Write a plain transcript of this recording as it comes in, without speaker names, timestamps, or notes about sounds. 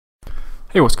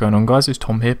Hey, what's going on guys, it's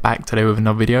Tom here, back today with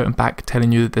another video and back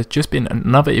telling you that there's just been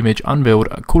another image unveiled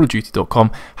at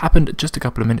callofduty.com. Happened just a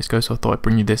couple of minutes ago, so I thought I'd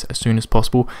bring you this as soon as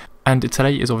possible. And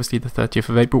today is obviously the 30th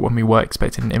of April when we were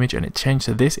expecting an image, and it changed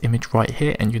to this image right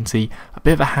here, and you can see a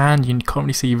bit of a hand. You can't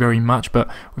really see very much, but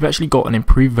we've actually got an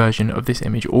improved version of this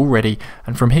image already,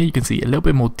 and from here you can see a little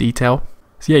bit more detail.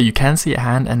 So yeah, you can see a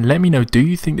hand, and let me know, do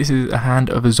you think this is a hand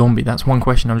of a zombie? That's one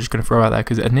question I'm just going to throw out there,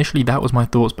 because initially that was my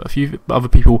thoughts, but a few other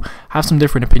people have some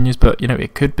different opinions. But you know,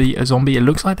 it could be a zombie. It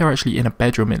looks like they're actually in a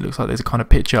bedroom. It looks like there's a kind of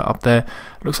picture up there.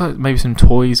 It looks like maybe some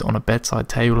toys on a bedside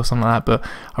table or something like that, but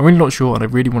I'm really not sure, and I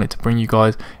really wanted to bring you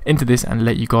guys into this and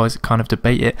let you guys kind of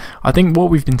debate it. I think what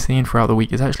we've been seeing throughout the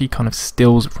week is actually kind of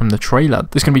stills from the trailer.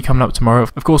 This is going to be coming up tomorrow.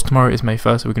 Of course, tomorrow is May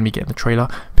 1st, so we're going to be getting the trailer.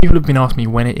 People have been asking me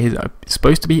when it is. It's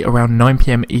supposed to be around 9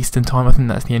 PM Eastern time. I think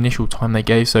that's the initial time they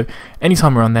gave, so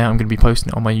anytime around there I'm going to be posting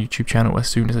it on my YouTube channel as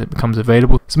soon as it becomes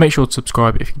available, so make sure to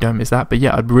subscribe if you don't miss that. But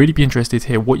yeah, I'd really be interested to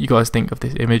hear what you guys think of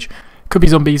this image. Could be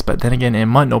zombies, but then again it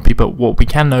might not be. But what we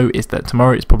can know is that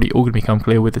tomorrow it's probably all going to become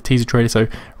clear with the teaser trailer, so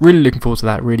really looking forward to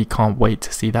that. Really can't wait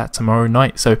to see that tomorrow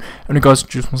night. So anyway guys,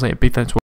 just want to say a big thanks to